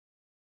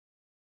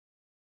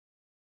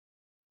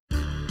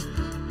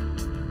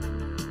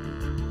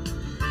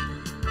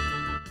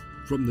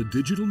from the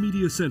Digital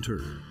Media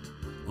Center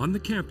on the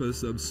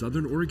campus of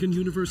Southern Oregon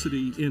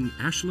University in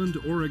Ashland,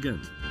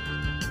 Oregon.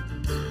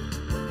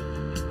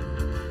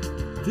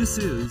 This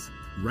is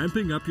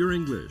Ramping Up Your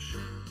English,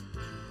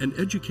 an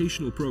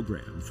educational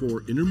program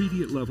for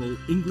intermediate level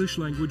English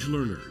language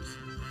learners.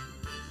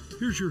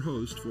 Here's your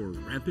host for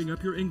Ramping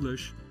Up Your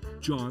English,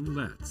 John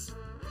Letz.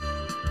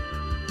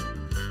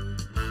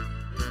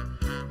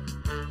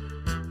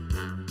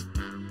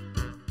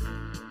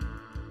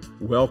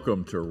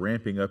 Welcome to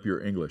Ramping Up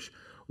Your English.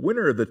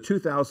 Winner of the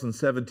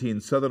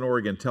 2017 Southern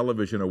Oregon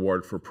Television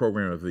Award for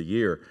Program of the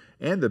Year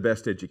and the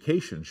Best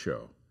Education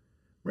Show.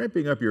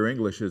 Ramping Up Your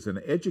English is an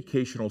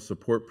educational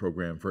support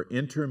program for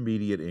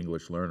intermediate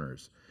English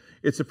learners.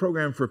 It's a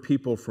program for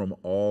people from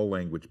all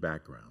language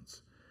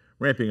backgrounds.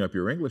 Ramping Up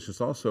Your English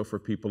is also for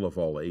people of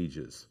all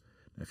ages.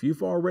 Now, if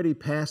you've already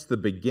passed the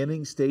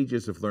beginning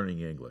stages of learning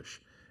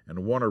English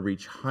and want to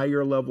reach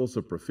higher levels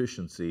of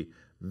proficiency,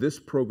 this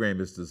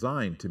program is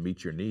designed to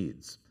meet your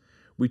needs.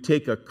 We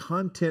take a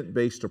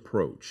content-based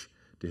approach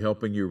to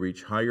helping you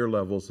reach higher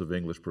levels of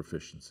English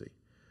proficiency.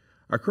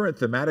 Our current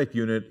thematic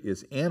unit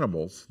is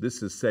Animals.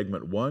 This is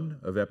segment 1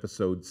 of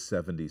episode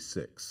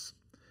 76.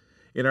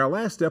 In our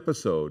last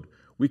episode,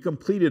 we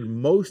completed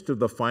most of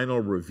the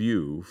final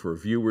review for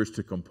viewers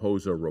to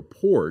compose a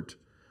report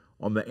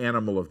on the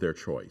animal of their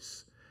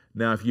choice.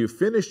 Now, if you've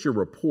finished your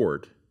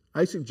report,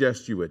 I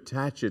suggest you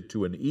attach it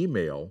to an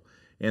email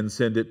and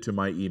send it to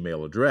my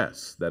email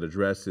address. That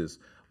address is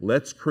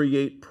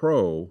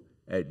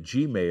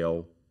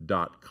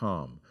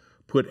letscreatepro@gmail.com.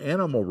 Put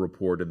animal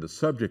report in the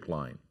subject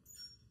line.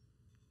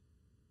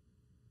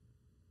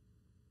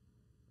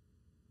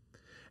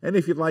 And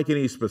if you'd like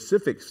any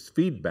specific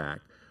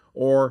feedback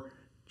or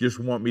just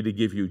want me to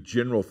give you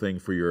general thing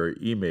for your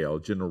email,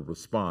 general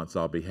response,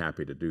 I'll be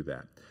happy to do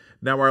that.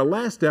 Now, our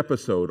last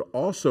episode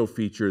also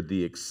featured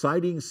the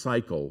exciting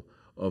cycle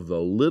of the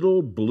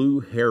little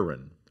blue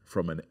heron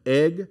from an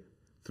egg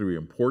through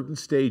important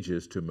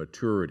stages to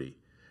maturity.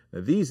 Now,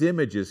 these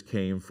images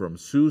came from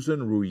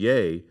Susan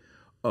Rouillier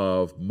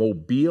of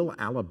Mobile,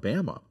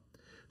 Alabama.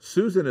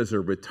 Susan is a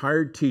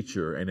retired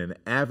teacher and an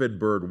avid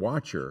bird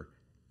watcher,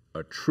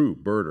 a true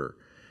birder.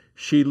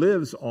 She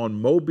lives on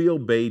Mobile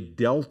Bay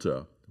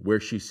Delta, where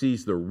she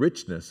sees the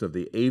richness of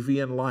the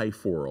avian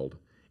life world,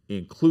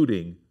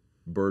 including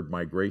bird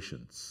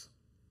migrations.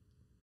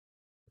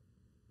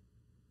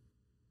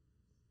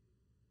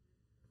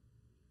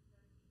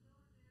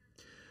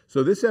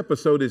 So this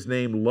episode is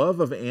named Love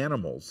of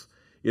Animals.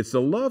 It's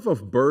the love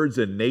of birds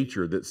and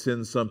nature that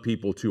sends some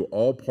people to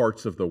all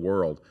parts of the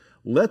world.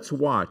 Let's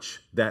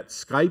watch that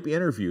Skype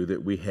interview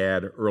that we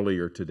had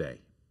earlier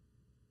today.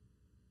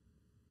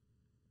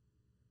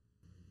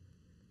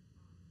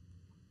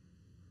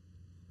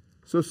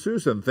 So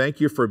Susan, thank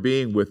you for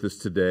being with us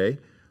today.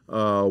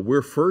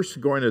 We're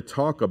first going to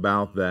talk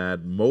about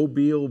that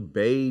Mobile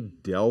Bay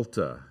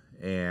Delta.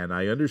 And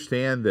I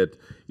understand that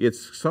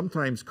it's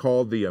sometimes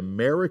called the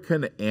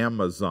American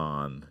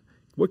Amazon.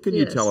 What can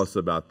you tell us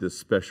about this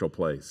special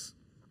place?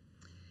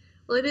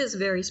 Well, it is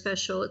very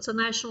special. It's a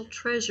national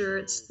treasure.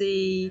 It's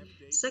the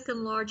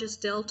second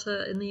largest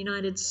delta in the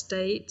United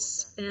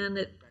States, and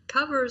it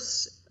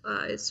covers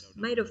it's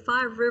made of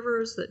 5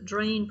 rivers that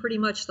drain pretty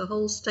much the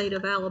whole state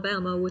of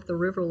Alabama with the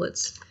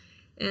riverlets.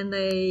 And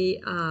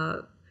they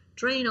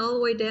drain all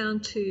the way down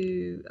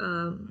to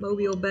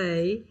Mobile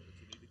Bay.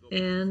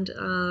 And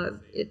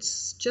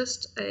it's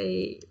just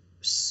a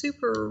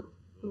super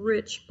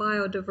rich,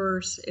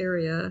 biodiverse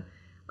area.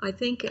 I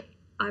think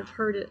I've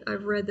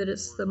read that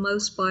it's the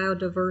most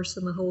biodiverse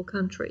in the whole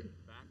country.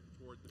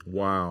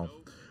 Wow.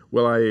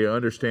 Well, I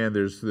understand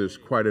there's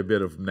quite a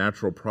bit of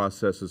natural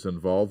processes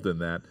involved in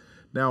that.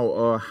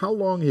 Now, how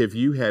long have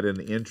you had an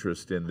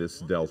interest in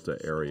this Delta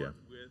area?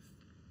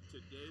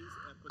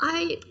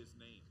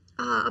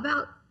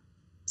 About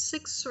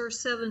 6 or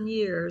 7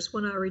 years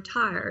when I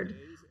retired.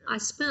 I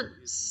spent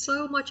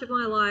so much of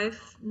my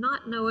life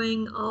not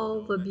knowing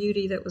all the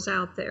beauty that was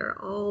out there,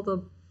 all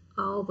the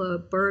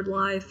bird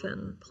life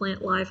and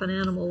plant life and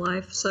animal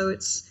life. So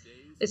it's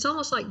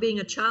almost like being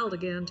a child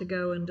again to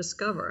go and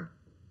discover.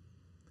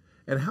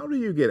 And how do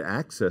you get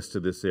access to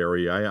this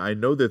area? I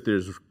know that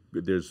there's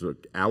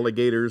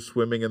alligators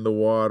swimming in the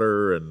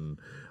water and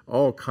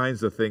all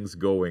kinds of things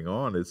going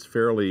on. It's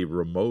fairly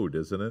remote,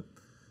 isn't it?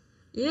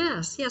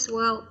 Yes.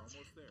 Well,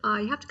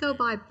 you have to go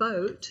by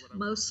boat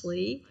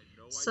mostly.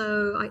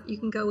 So you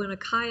can go in a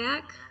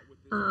kayak,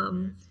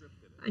 and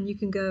you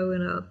can go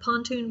in a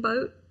pontoon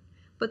boat.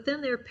 But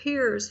then there are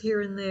piers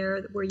here and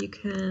there where you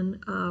can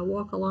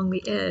walk along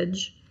the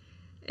edge.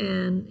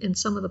 And in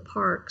some of the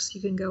parks, you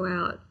can go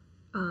out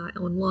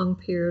on long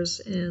piers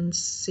and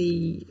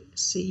see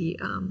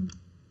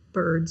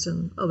birds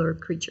and other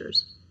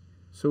creatures.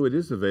 So it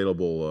is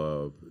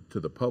available to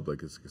the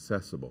public. It's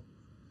accessible.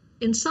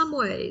 In some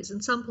ways,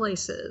 in some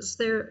places,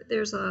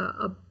 there's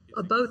a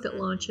boat that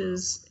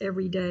launches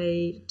every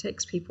day,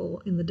 takes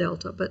people in the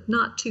Delta, but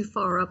not too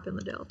far up in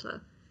the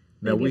Delta.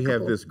 Now we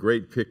have this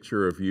great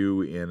picture of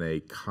you in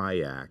a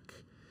kayak,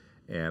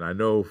 And I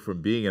know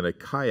from being in a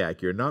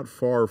kayak, you're not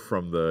far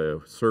from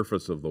the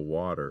surface of the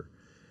water.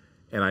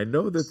 And I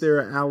know that there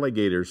are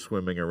alligators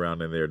swimming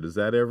around in there. Does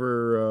that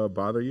ever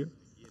bother you?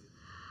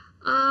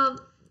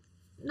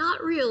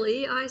 Not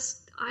really. I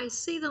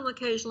see them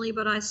occasionally,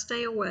 but I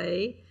stay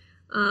away.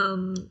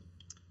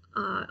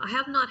 I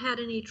have not had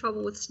any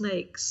trouble with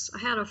snakes. I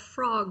had a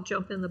frog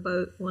jump in the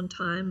boat one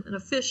time, and a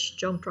fish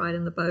jumped right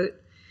in the boat.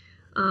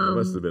 That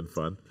must have been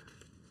fun.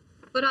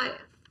 But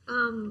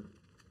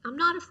I'm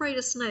not afraid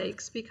of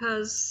snakes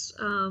because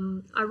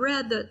I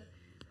read that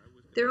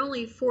there are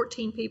only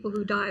 14 people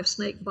who die of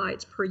snake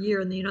bites per year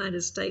in the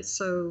United States,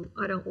 so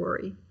I don't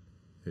worry.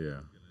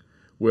 Yeah.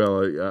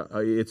 Well,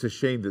 it's a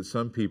shame that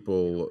some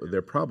people,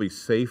 they're probably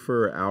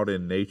safer out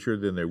in nature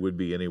than they would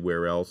be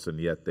anywhere else, and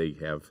yet they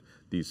have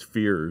these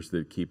fears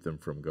that keep them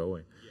from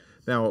going.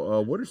 Now,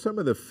 what are some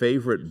of the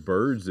favorite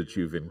birds that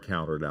you've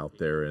encountered out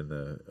there in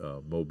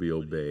the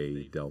Mobile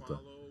Bay Delta?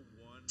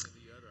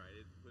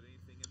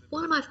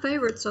 One of my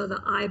favorites are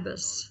the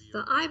ibis.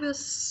 The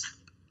ibis,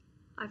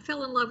 I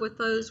fell in love with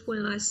those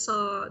when I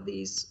saw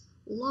these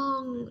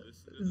long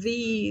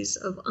V's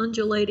of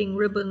undulating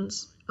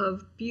ribbons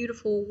of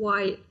beautiful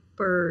white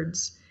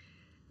birds.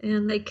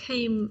 And they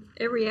came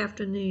every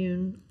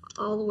afternoon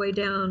all the way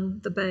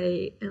down the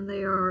bay, and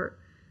they are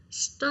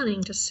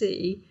stunning to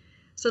see.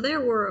 So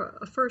there were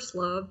a first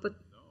love, but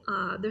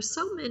there's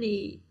so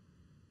many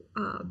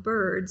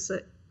birds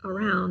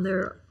around.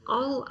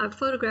 I've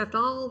photographed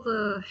all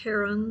the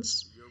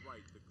herons,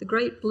 the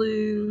great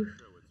blue,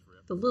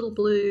 the little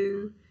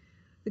blue,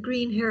 the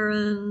green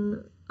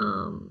heron,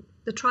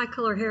 the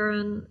tricolor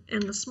heron,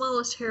 and the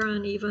smallest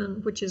heron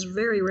even, which is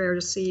very rare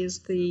to see, is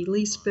the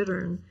least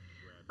bittern.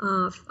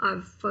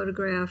 I've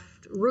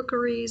photographed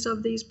rookeries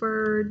of these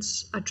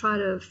birds. I try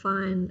to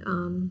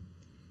find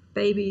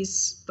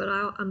babies, but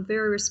I'm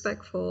very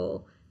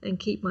respectful and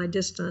keep my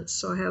distance,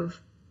 so I have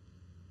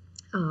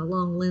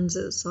long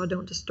lenses so I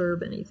don't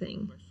disturb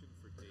anything.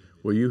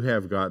 Well, you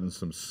have gotten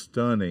some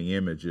stunning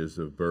images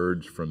of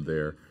birds from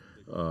there,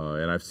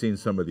 and I've seen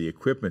some of the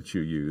equipment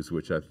you use,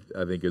 which I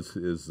think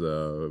is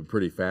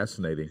pretty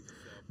fascinating.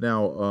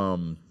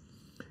 Now,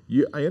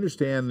 I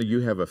understand that you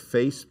have a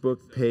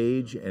Facebook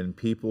page, and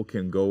people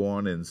can go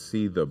on and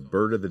see the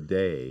bird of the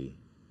day.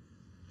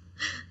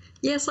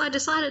 Yes, I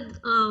decided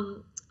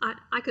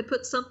I could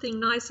put something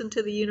nice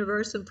into the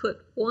universe and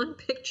put one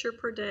picture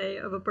per day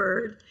of a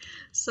bird.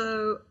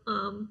 So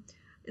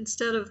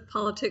instead of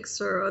politics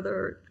or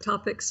other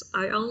topics,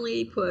 I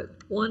only put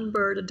one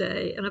bird a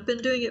day, and I've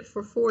been doing it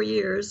for 4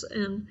 years.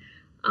 And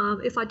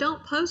if I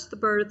don't post the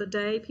bird of the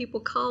day,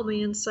 people call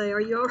me and say,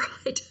 "Are you all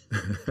right?"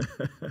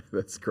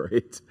 That's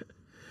great.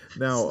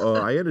 Now,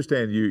 I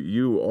understand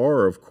you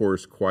are, of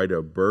course, quite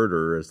a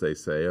birder, as they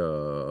say,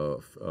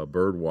 a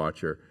bird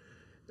watcher.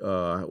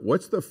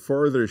 What's the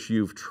furthest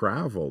you've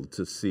traveled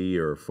to see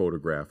or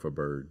photograph a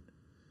bird?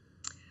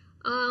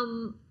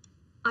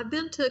 I've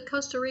been to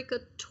Costa Rica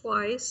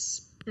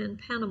twice and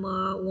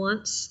Panama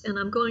once, and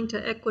I'm going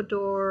to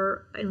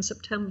Ecuador in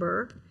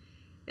September.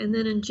 And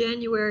then in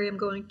January, I'm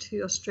going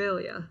to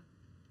Australia.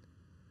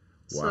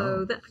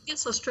 Wow. So I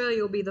guess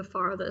Australia will be the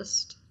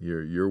farthest.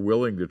 You're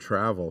willing to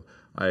travel.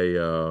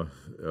 I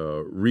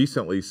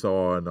recently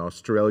saw an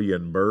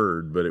Australian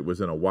bird, but it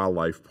was in a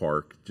wildlife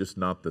park, just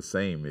not the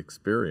same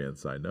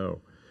experience, I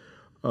know.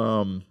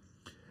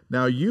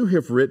 Now, you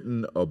have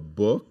written a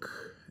book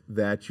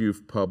that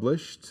you've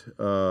published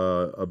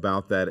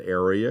about that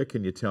area.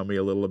 Can you tell me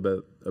a little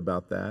bit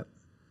about that?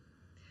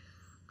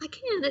 I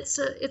can.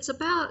 It's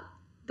about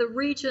the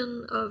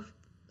region of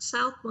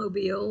South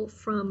Mobile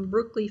from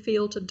Brookley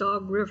Field to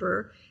Dog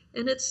River.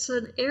 And it's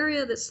an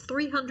area that's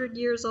 300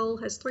 years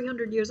old, has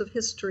 300 years of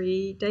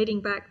history,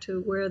 dating back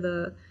to where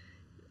the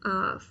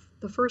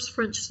first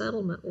French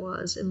settlement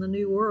was in the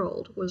New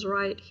World, was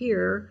right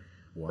here,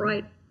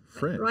 Wow.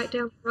 right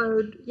down the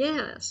road.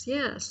 Yes.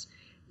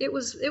 It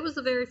was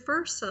the very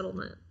first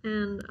settlement,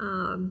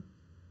 and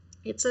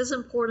it's as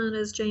important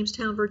as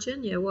Jamestown,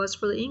 Virginia was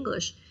for the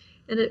English.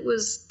 And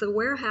the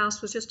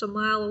warehouse was just a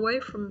mile away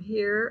from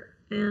here,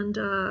 and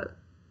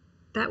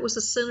that was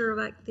the center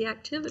of the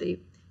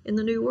activity in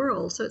the New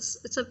World. So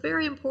it's a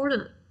very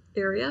important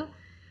area.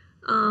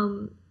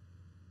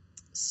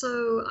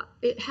 So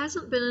it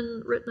hasn't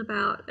been written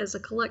about as a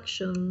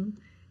collection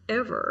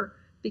ever,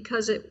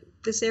 because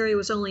this area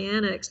was only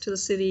annexed to the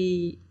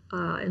city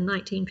in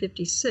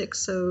 1956,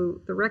 so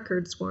the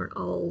records weren't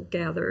all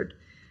gathered.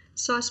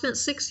 So I spent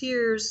 6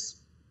 years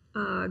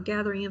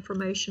gathering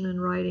information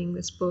and writing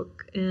this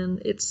book,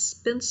 and it's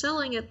been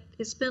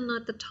it's been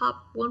at the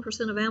top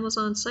 1% of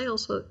Amazon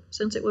sales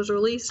since it was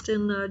released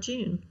in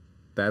June.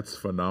 That's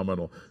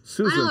phenomenal.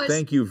 Susan,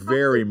 thank you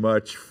very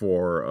much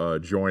for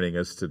joining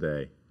us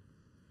today.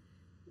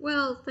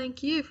 Well,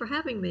 thank you for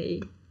having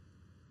me.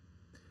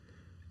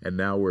 And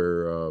now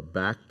we're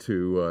back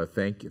to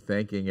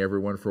thanking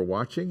everyone for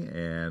watching,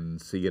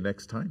 and see you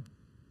next time.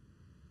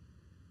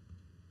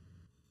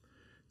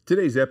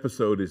 Today's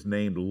episode is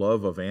named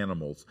Love of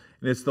Animals,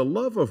 and it's the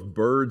love of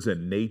birds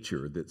and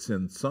nature that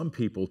sends some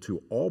people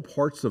to all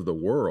parts of the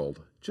world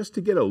just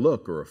to get a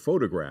look or a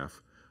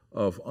photograph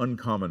of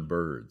uncommon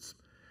birds.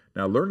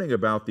 Now, learning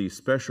about these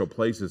special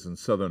places in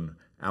southern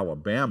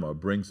Alabama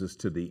brings us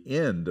to the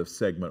end of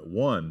segment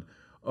 1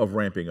 of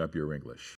Ramping Up Your English.